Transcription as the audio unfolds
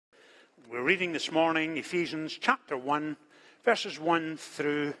We're reading this morning Ephesians chapter 1, verses 1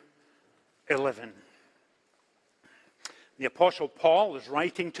 through 11. The Apostle Paul is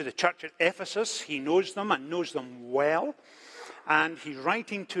writing to the church at Ephesus. He knows them and knows them well. And he's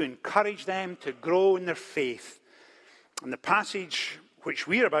writing to encourage them to grow in their faith. And the passage which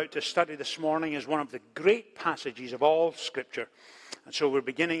we're about to study this morning is one of the great passages of all Scripture. And so we're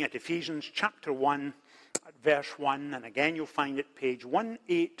beginning at Ephesians chapter 1, at verse 1. And again, you'll find it page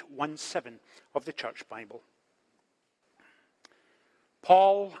 1817 of the Church Bible.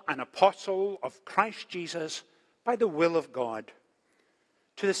 Paul, an apostle of Christ Jesus, by the will of God,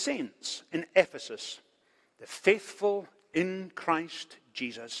 to the saints in Ephesus, the faithful in Christ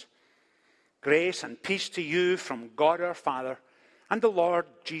Jesus. Grace and peace to you from God our Father and the Lord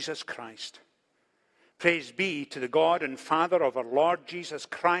Jesus Christ. Praise be to the God and Father of our Lord Jesus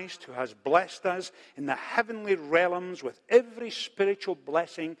Christ, who has blessed us in the heavenly realms with every spiritual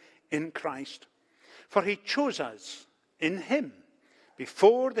blessing in Christ. For he chose us in him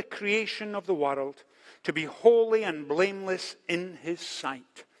before the creation of the world to be holy and blameless in his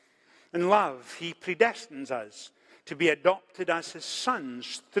sight. In love, he predestines us to be adopted as his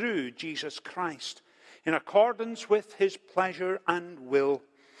sons through Jesus Christ, in accordance with his pleasure and will,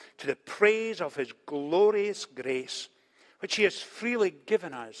 to the praise of his glorious grace, which he has freely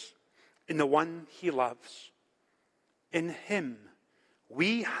given us in the one he loves. In him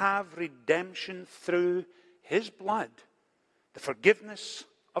we have redemption through his blood, the forgiveness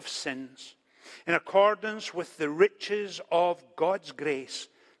of sins, in accordance with the riches of God's grace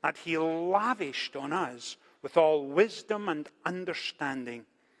that he lavished on us with all wisdom and understanding.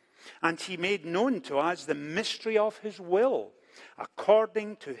 And he made known to us the mystery of his will,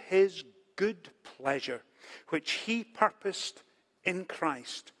 according to his good pleasure, which he purposed in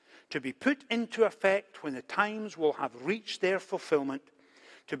Christ, to be put into effect when the times will have reached their fulfillment,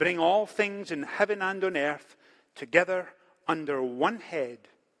 to bring all things in heaven and on earth together under one head,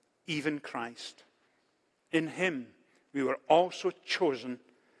 even Christ. In him we were also chosen,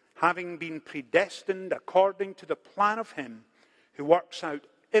 having been predestined according to the plan of him who works out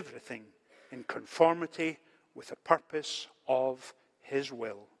everything in conformity with the purpose of his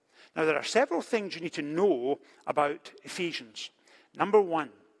will. Now, there are several things you need to know about Ephesians. Number one,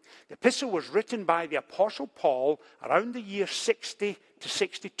 the epistle was written by the Apostle Paul around the year 60 to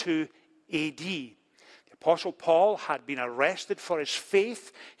 62 AD. The Apostle Paul had been arrested for his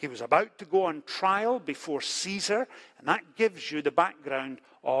faith. He was about to go on trial before Caesar, and that gives you the background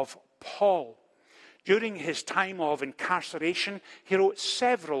of Paul. During his time of incarceration, he wrote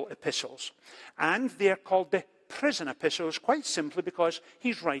several epistles, and they are called the prison epistles, quite simply because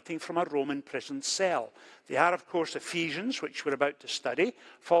he's writing from a Roman prison cell. They are, of course, Ephesians, which we're about to study,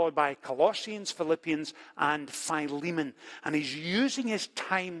 followed by Colossians, Philippians, and Philemon. And he's using his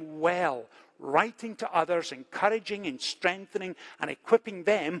time well, writing to others, encouraging and strengthening and equipping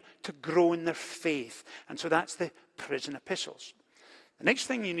them to grow in their faith. And so that's the prison epistles. The next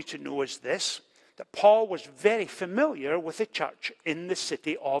thing you need to know is this, that Paul was very familiar with the church in the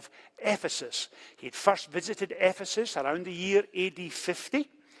city of Ephesus. He had first visited Ephesus around the year AD 50.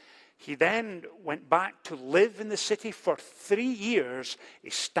 He then went back to live in the city for 3 years,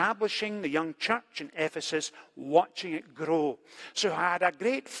 establishing the young church in Ephesus, watching it grow. So he had a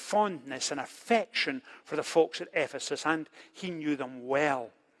great fondness and affection for the folks at Ephesus, and he knew them well.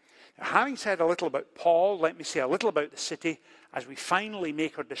 Now, having said a little about Paul, let me say a little about the city as we finally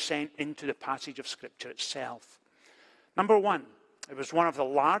make our descent into the passage of Scripture itself. Number one, it was one of the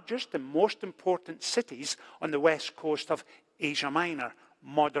largest and most important cities on the west coast of Asia Minor,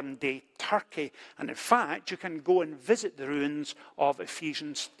 modern-day Turkey. And in fact, you can go and visit the ruins of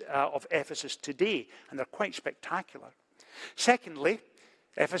Ephesus today, and they're quite spectacular. Secondly,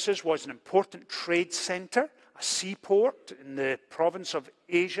 Ephesus was an important trade center, a seaport in the province of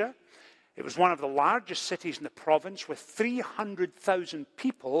Asia. It was one of the largest cities in the province with 300,000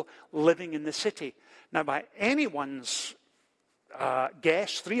 people living in the city. Now, by anyone's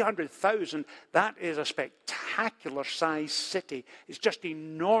guess, 300,000, that is a spectacular sized city. It's just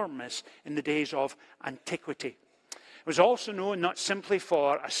enormous in the days of antiquity. It was also known not simply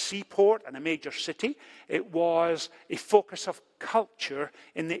for a seaport and a major city, it was a focus of culture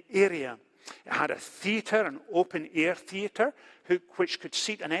in the area. It had a theatre, an open-air theatre, which could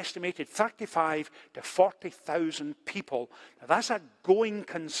seat an estimated 35 to 40,000 people. Now, that's a going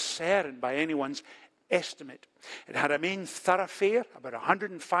concern by anyone's estimate. It had a main thoroughfare, about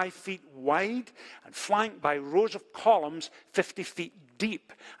 105 feet wide, and flanked by rows of columns 50 feet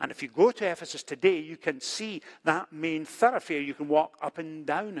deep. And if you go to Ephesus today, you can see that main thoroughfare. You can walk up and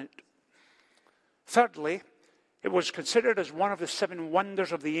down it. Thirdly, It was considered as one of the 7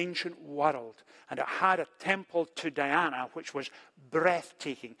 wonders of the ancient world, and it had a temple to Diana, which was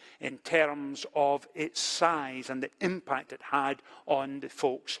breathtaking in terms of its size and the impact it had on the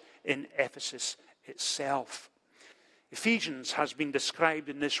folks in Ephesus itself. Ephesians has been described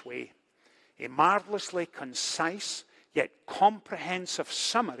in this way: a marvelously concise yet comprehensive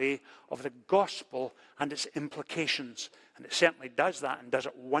summary of the gospel and its implications. And it certainly does that, and does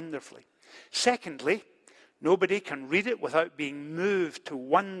it wonderfully. Secondly, nobody can read it without being moved to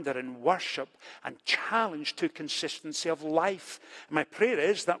wonder and worship and challenged to consistency of life. And my prayer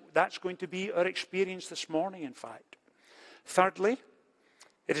is that that's going to be our experience this morning, in fact. Thirdly,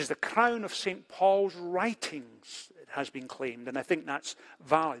 it is the crown of St. Paul's writings, it has been claimed, and I think that's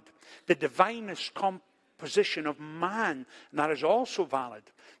valid. The divinest composition of man, and that is also valid.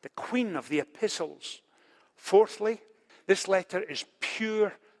 The queen of the epistles. Fourthly, this letter is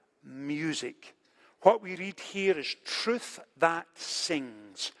pure music. What we read here is truth that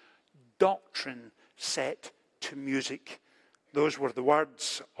sings, doctrine set to music. Those were the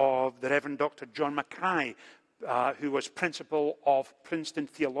words of the Reverend Dr. John Mackay, who was principal of Princeton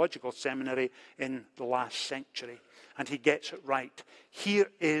Theological Seminary in the last century. And he gets it right. Here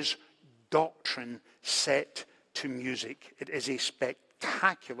is doctrine set to music. It is a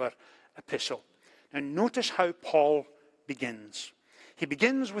spectacular epistle. Now notice how Paul begins. He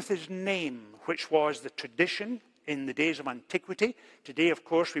begins with his name, which was the tradition in the days of antiquity. Today, of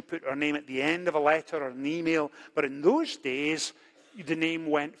course, we put our name at the end of a letter or an email. But in those days, the name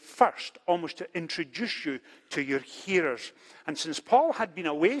went first, almost to introduce you to your hearers. And since Paul had been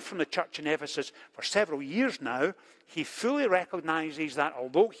away from the church in Ephesus for several years now, he fully recognizes that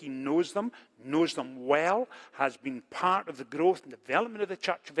although he knows them well, has been part of the growth and development of the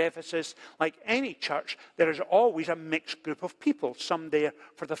church of Ephesus, like any church, there is always a mixed group of people, some there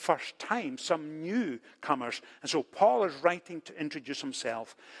for the first time, some newcomers. And so Paul is writing to introduce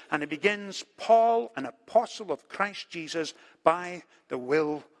himself. And it begins, Paul, an apostle of Christ Jesus, by the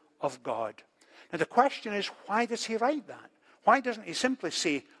will of God. Now the question is, why does he write that? Why doesn't he simply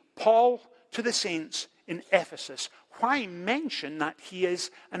say, Paul to the saints in Ephesus? Why mention that he is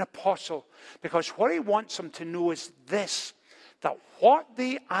an apostle? Because what he wants them to know is this, that what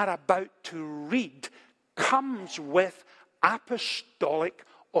they are about to read comes with apostolic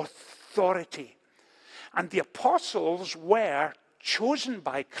authority. And the apostles were chosen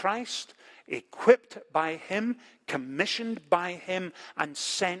by Christ, equipped by him, commissioned by him, and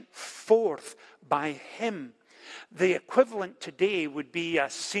sent forth by him. The equivalent today would be a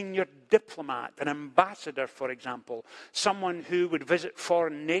senior diplomat, an ambassador, for example, someone who would visit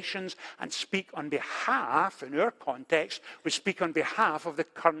foreign nations and speak on behalf, in our context, would speak on behalf of the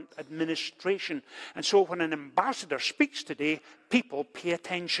current administration. And so when an ambassador speaks today, people pay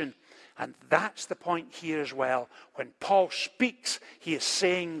attention. And that's the point here as well. When Paul speaks, he is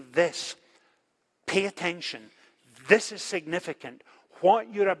saying this: pay attention. This is significant.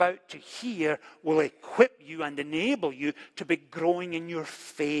 What you're about to hear will equip you and enable you to be growing in your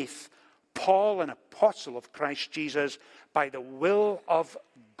faith. Paul, an apostle of Christ Jesus, by the will of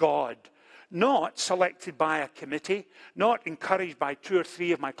God. Not selected by a committee, not encouraged by 2 or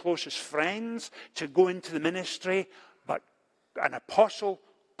 3 of my closest friends to go into the ministry, but an apostle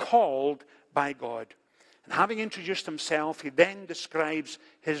called by God. And having introduced himself, he then describes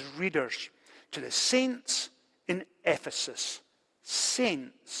his readers. To the saints in Ephesus.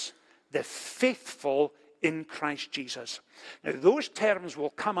 Saints, the faithful in Christ Jesus. Now, those terms will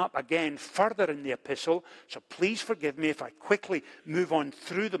come up again further in the epistle, so please forgive me if I quickly move on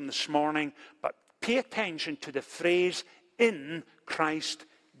through them this morning, but pay attention to the phrase, in Christ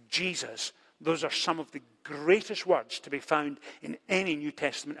Jesus. Those are some of the greatest words to be found in any New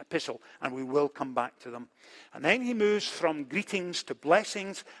Testament epistle, and we will come back to them. And then he moves from greetings to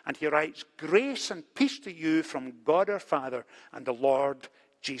blessings, and he writes, grace and peace to you from God our Father and the Lord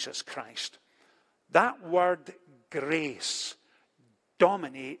Jesus Christ. That word grace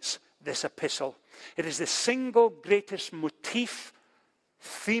dominates this epistle. It is the single greatest motif,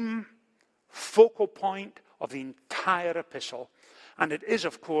 theme, focal point of the entire epistle. And it is,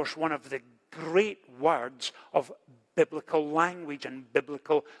 of course, one of the great words of biblical language and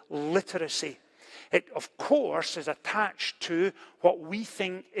biblical literacy. It, of course, is attached to what we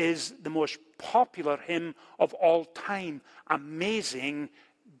think is the most popular hymn of all time, Amazing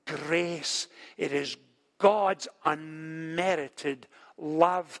Grace. It is God's unmerited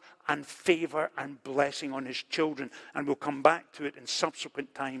love and favor and blessing on his children. And we'll come back to it in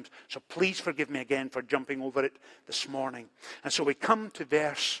subsequent times. So please forgive me again for jumping over it this morning. And so we come to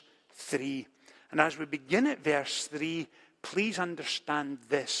verse 3. And as we begin at verse 3, please understand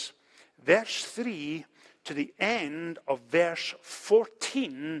this. Verse 3 to the end of verse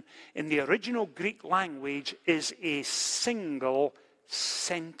 14 in the original Greek language is a single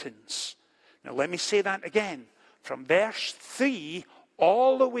sentence. Now let me say that again. From verse 3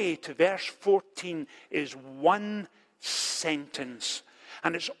 all the way to verse 14 is one sentence.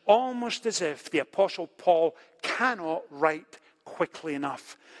 And it's almost as if the Apostle Paul cannot write quickly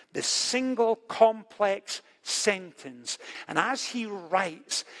enough. The single complex sentence. And as he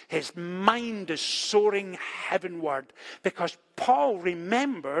writes, his mind is soaring heavenward, because Paul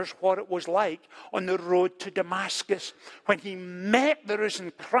remembers what it was like on the road to Damascus when he met the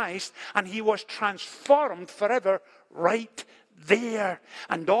risen Christ and he was transformed forever right there.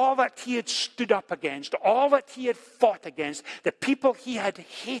 And all that he had stood up against, all that he had fought against, the people he had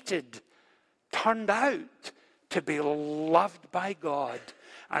hated, turned out to be loved by God.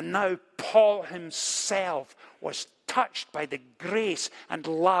 And now Paul himself was touched by the grace and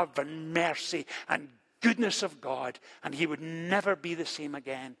love and mercy and goodness of God, and he would never be the same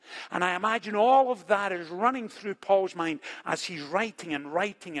again. And I imagine all of that is running through Paul's mind as he's writing and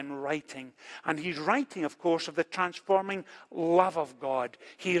writing and writing. And he's writing, of course, of the transforming love of God.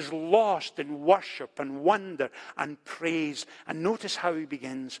 He is lost in worship and wonder and praise. And notice how he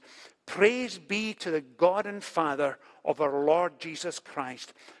begins. Praise be to the God and Father of our Lord Jesus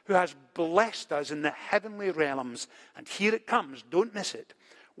Christ, who has blessed us in the heavenly realms. And here it comes, don't miss it,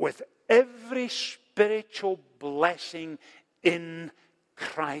 with every spiritual blessing in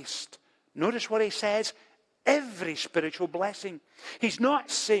Christ. Notice what he says, every spiritual blessing. He's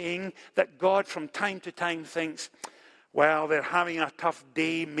not saying that God from time to time thinks, well, they're having a tough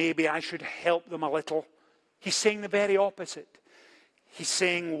day, maybe I should help them a little. He's saying the very opposite. He's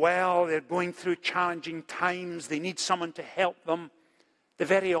saying, well, they're going through challenging times, they need someone to help them. The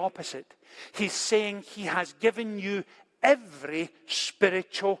very opposite. He's saying he has given you every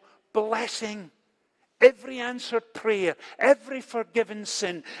spiritual blessing. Every answered prayer, every forgiven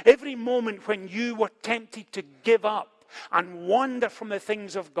sin, every moment when you were tempted to give up and wander from the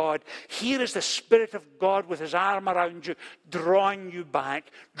things of God, here is the Spirit of God with his arm around you, drawing you back,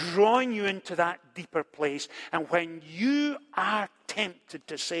 drawing you into that deeper place. And when you are tempted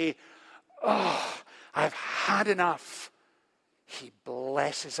to say, oh, I've had enough, he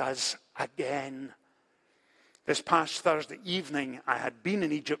blesses us again. This past Thursday evening, I had been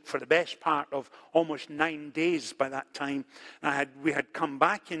in Egypt for the best part of almost 9 days by that time. We had come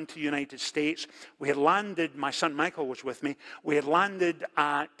back into the United States. We had landed, my son Michael was with me, we had landed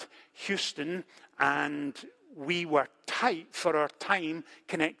at Houston, and we were tight for our time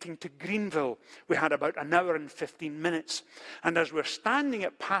connecting to Greenville. We had about an hour and 15 minutes. And as we're standing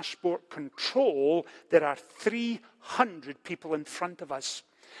at passport control, there are 300 people in front of us.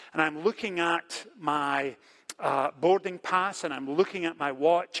 And I'm looking at my boarding pass, and I'm looking at my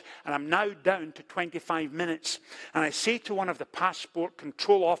watch, and I'm now down to 25 minutes. And I say to one of the passport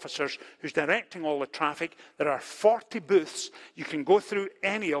control officers who's directing all the traffic, there are 40 booths, you can go through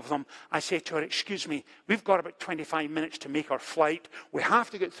any of them. I say to her, excuse me, we've got about 25 minutes to make our flight. We have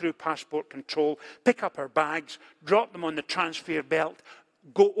to get through passport control, pick up our bags, drop them on the transfer belt,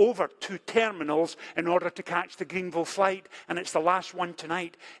 go over 2 terminals in order to catch the Greenville flight, and it's the last one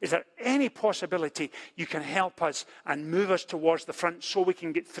tonight. Is there any possibility you can help us and move us towards the front so we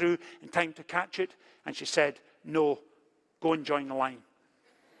can get through in time to catch it? And she said, no, go and join the line.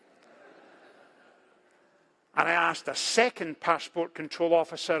 And I asked a second passport control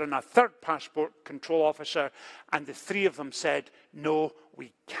officer and a third passport control officer, and the 3 of them said, no,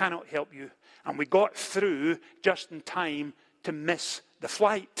 we cannot help you. And we got through just in time to miss the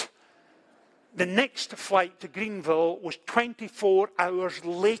flight. The next flight to Greenville was 24 hours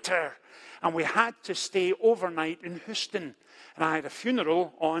later, and we had to stay overnight in Houston. And I had a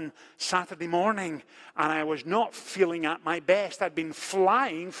funeral on Saturday morning, and I was not feeling at my best. I'd been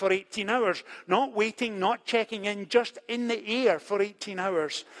flying for 18 hours, not waiting, not checking in, just in the air for 18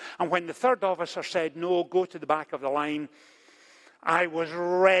 hours. And when the third officer said, no, go to the back of the line, I was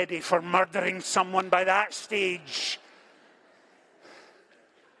ready for murdering someone by that stage.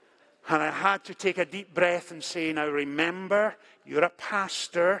 And I had to take a deep breath and say, now remember, you're a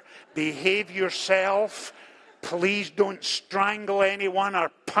pastor, behave yourself, please don't strangle anyone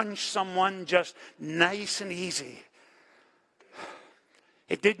or punch someone, just nice and easy.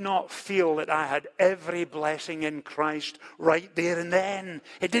 It did not feel that I had every blessing in Christ right there and then.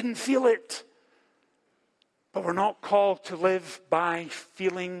 It didn't feel it. But we're not called to live by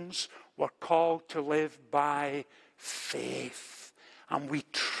feelings, we're called to live by faith. And we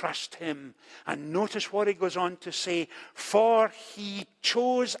trust him. And notice what he goes on to say. For he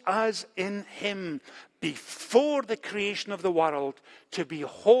chose us in him before the creation of the world to be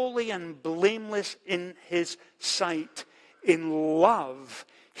holy and blameless in his sight. In love,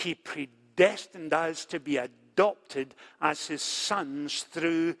 he predestined us to be adopted as his sons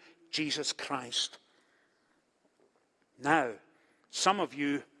through Jesus Christ. Now, some of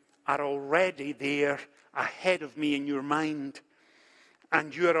you are already there ahead of me in your mind.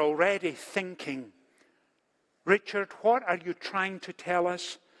 And you're already thinking, Richard, what are you trying to tell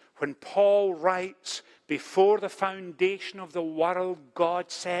us? When Paul writes, before the foundation of the world, God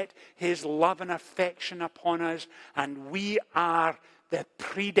set his love and affection upon us, and we are the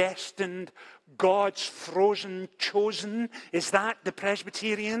predestined, God's frozen chosen. Is that the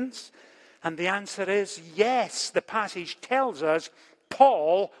Presbyterians? And the answer is yes. The passage tells us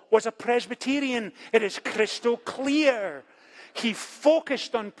Paul was a Presbyterian. It is crystal clear. He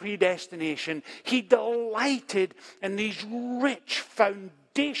focused on predestination. He delighted in these rich,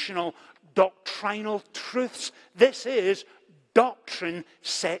 foundational, doctrinal truths. This is doctrine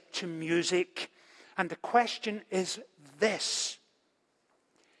set to music. And the question is this.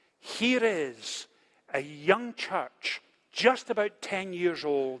 Here is a young church, just about 10 years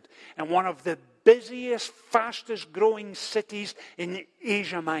old, in one of the busiest, fastest growing cities in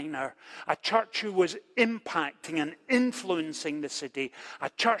Asia Minor. A church who was impacting and influencing the city. A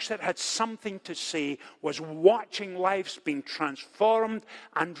church that had something to say, was watching lives being transformed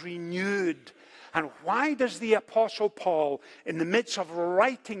and renewed. And why does the Apostle Paul, in the midst of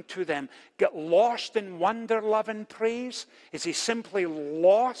writing to them, get lost in wonder, love, and praise? Is he simply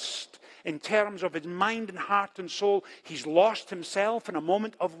lost in terms of his mind and heart and soul? He's lost himself in a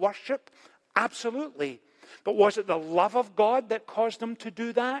moment of worship? Absolutely. But was it the love of God that caused him to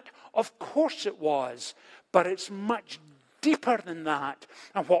do that? Of course it was. But it's much deeper than that.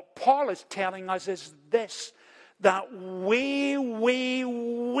 And what Paul is telling us is this, that way, way,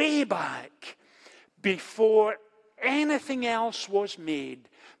 way back, before anything else was made,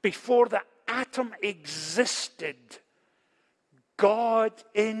 before the atom existed, God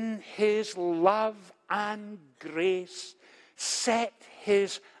in his love and grace set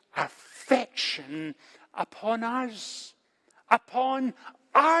his affection upon us. Upon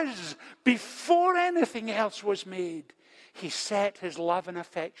us. Before anything else was made, he set his love and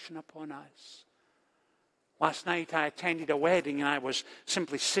affection upon us. Last night I attended a wedding and I was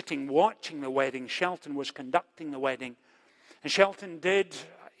simply sitting watching the wedding. Shelton was conducting the wedding. And Shelton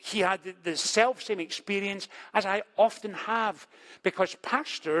he had the self-same experience as I often have. Because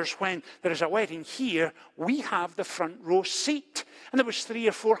pastors, when there is a wedding here, we have the front row seat. And there was 300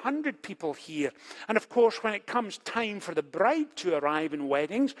 or 400 people here. And of course, when it comes time for the bride to arrive in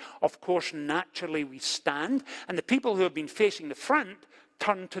weddings, of course, naturally we stand. And the people who have been facing the front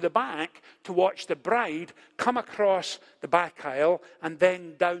turn to the back to watch the bride come across the back aisle and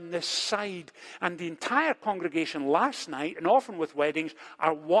then down this side. And the entire congregation last night, and often with weddings,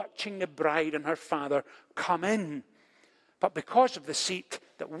 are watching the bride and her father come in. But because of the seat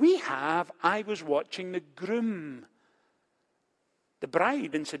that we have, I was watching the groom. The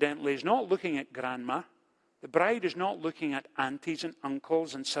bride, incidentally, is not looking at grandma. The bride is not looking at aunties and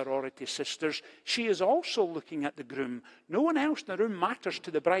uncles and sorority sisters. She is also looking at the groom. No one else in the room matters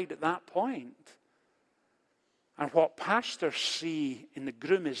to the bride at that point. And what pastors see in the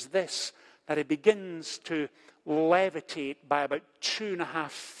groom is this, that he begins to levitate by about 2.5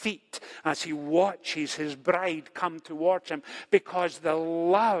 feet as he watches his bride come towards him, because the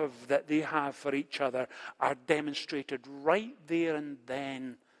love that they have for each other are demonstrated right there and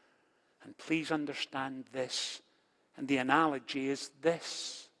then. And please understand this, and the analogy is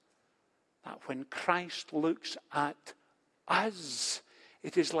this, that when Christ looks at us,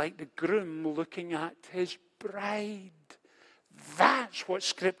 it is like the groom looking at his bride. That's what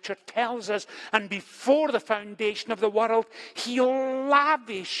Scripture tells us. And before the foundation of the world, he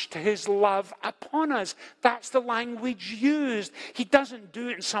lavished his love upon us. That's the language used. He doesn't do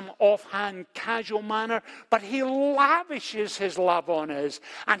it in some offhand, casual manner, but he lavishes his love on us.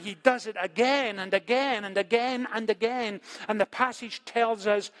 And he does it again and again and again and again. And the passage tells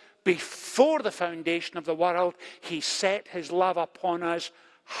us, before the foundation of the world, he set his love upon us.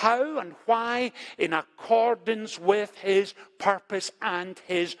 How and why? In accordance with his purpose and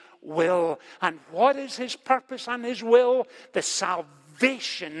his will. And what is his purpose and his will? The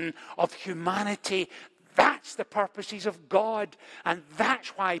salvation of humanity. That's the purposes of God. And that's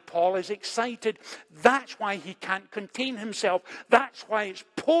why Paul is excited. That's why he can't contain himself. That's why it's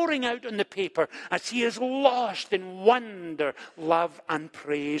pouring out on the paper as he is lost in wonder, love, and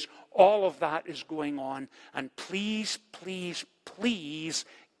praise. All of that is going on. And please, please, please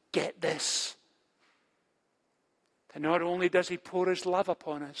get this. And not only does he pour his love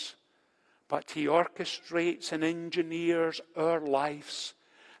upon us, but he orchestrates and engineers our lives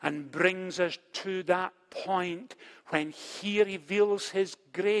and brings us to that point when he reveals his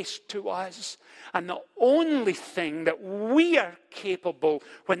grace to us. And the only thing that we are capable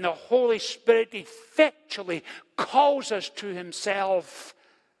when the Holy Spirit effectually calls us to himself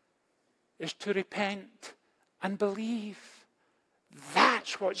is to repent and believe.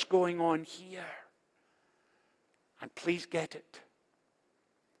 That's what's going on here. And please get it.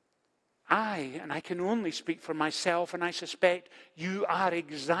 And I can only speak for myself, and I suspect you are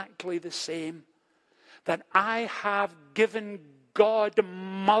exactly the same, that I have given God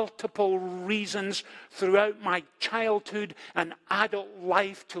multiple reasons throughout my childhood and adult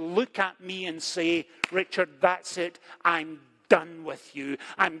life to look at me and say, Richard, that's it. I'm done with you.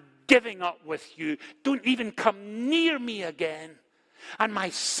 I'm giving up with you. Don't even come near me again. And my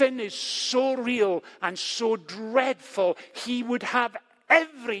sin is so real and so dreadful, he would have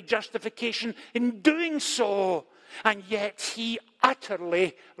every justification in doing so. And yet he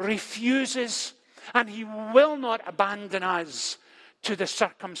utterly refuses, and he will not abandon us to the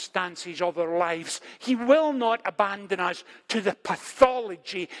circumstances of our lives. He will not abandon us to the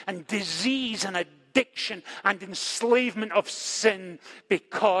pathology and disease and addiction and enslavement of sin,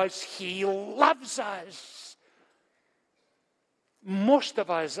 because he loves us. Most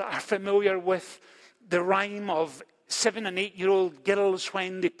of us are familiar with the rhyme of 7 and 8-year-old girls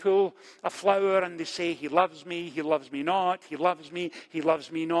when they pull a flower and they say, he loves me not, he loves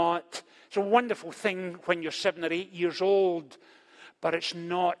me not. It's a wonderful thing when you're 7 or 8 years old, but it's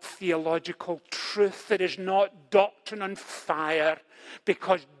not theological truth. It is not doctrine on fire,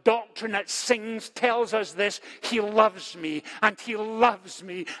 because doctrine that sings tells us this: he loves me, and he loves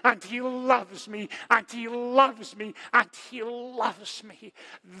me, and he loves me, and he loves me, and he loves me.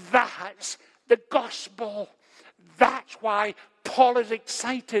 That's the gospel. That's why Paul is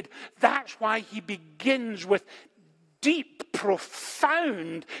excited. That's why he begins with deep,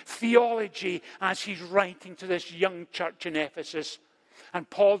 profound theology as he's writing to this young church in Ephesus. And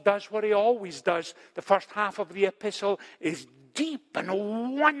Paul does what he always does. The first half of the epistle is deep and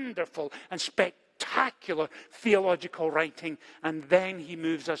wonderful and spectacular theological writing. And then he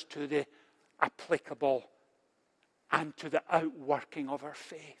moves us to the applicable and to the outworking of our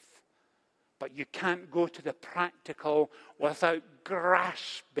faith. But you can't go to the practical without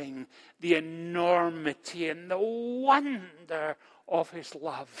grasping the enormity and the wonder of his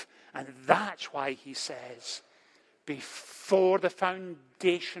love. And that's why he says, before the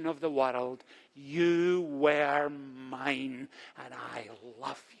foundation of the world, you were mine, and I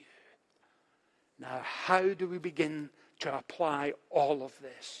love you. Now, how do we begin to apply all of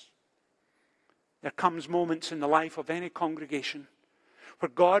this? There comes moments in the life of any congregation where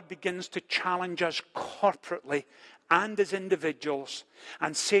God begins to challenge us corporately and as individuals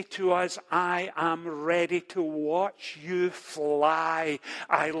and say to us, I am ready to watch you fly.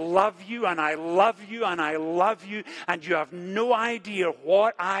 I love you, and I love you, and I love you, and you have no idea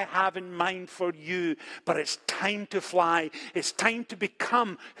what I have in mind for you, but it's time to fly. It's time to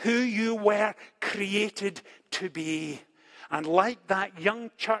become who you were created to be. And like that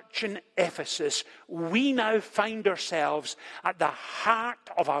young church in Ephesus, we now find ourselves at the heart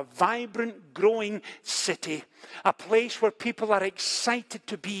of a vibrant, growing city. A place where people are excited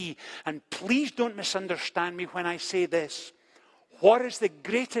to be. And please don't misunderstand me when I say this. What is the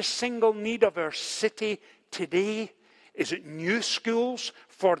greatest single need of our city today? Is it new schools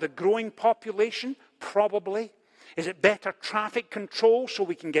for the growing population? Probably. Is it better traffic control so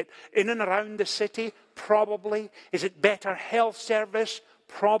we can get in and around the city? Probably. Is it better health service?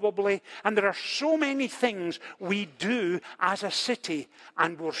 Probably. And there are so many things we do as a city,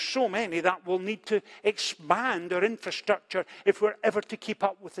 and we're so many that we'll need to expand our infrastructure if we're ever to keep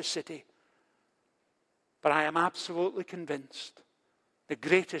up with the city. But I am absolutely convinced the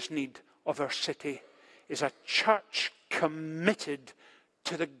greatest need of our city is a church committed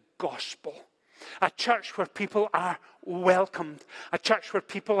to the gospel. A church where people are welcomed. A church where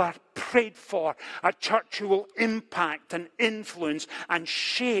people are prayed for. A church who will impact and influence and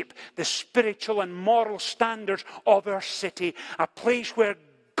shape the spiritual and moral standards of our city. A place where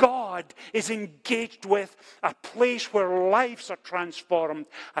God is engaged with. A place where lives are transformed.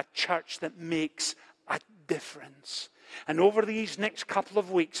 A church that makes a difference. And over these next couple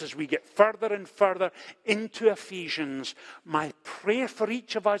of weeks, as we get further and further into Ephesians, my prayer for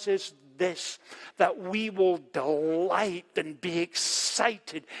each of us is this: that we will delight and be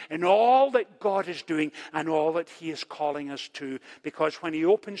excited in all that God is doing and all that he is calling us to. Because when he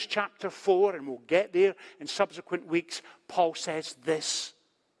opens chapter 4, and we'll get there in subsequent weeks, Paul says this: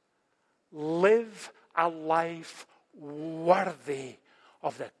 live a life worthy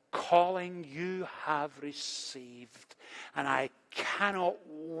of the calling you have received. And I cannot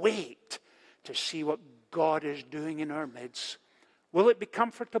wait to see what God is doing in our midst. Will it be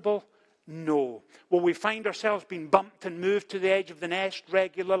comfortable? No. Will we find ourselves being bumped and moved to the edge of the nest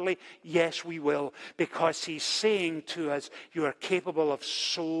regularly? Yes, we will. Because he's saying to us, you are capable of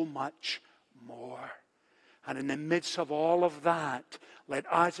so much more. And in the midst of all of that,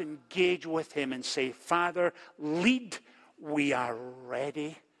 let us engage with him and say, Father, lead. We are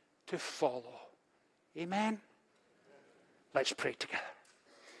ready to follow. Amen? Let's pray together.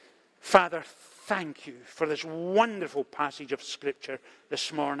 Father, thank you for this wonderful passage of Scripture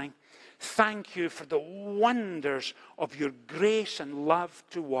this morning. Thank you for the wonders of your grace and love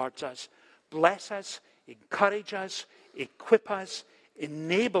towards us. Bless us, encourage us, equip us,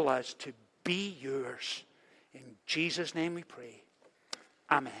 enable us to be yours. In Jesus' name we pray.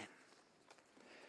 Amen.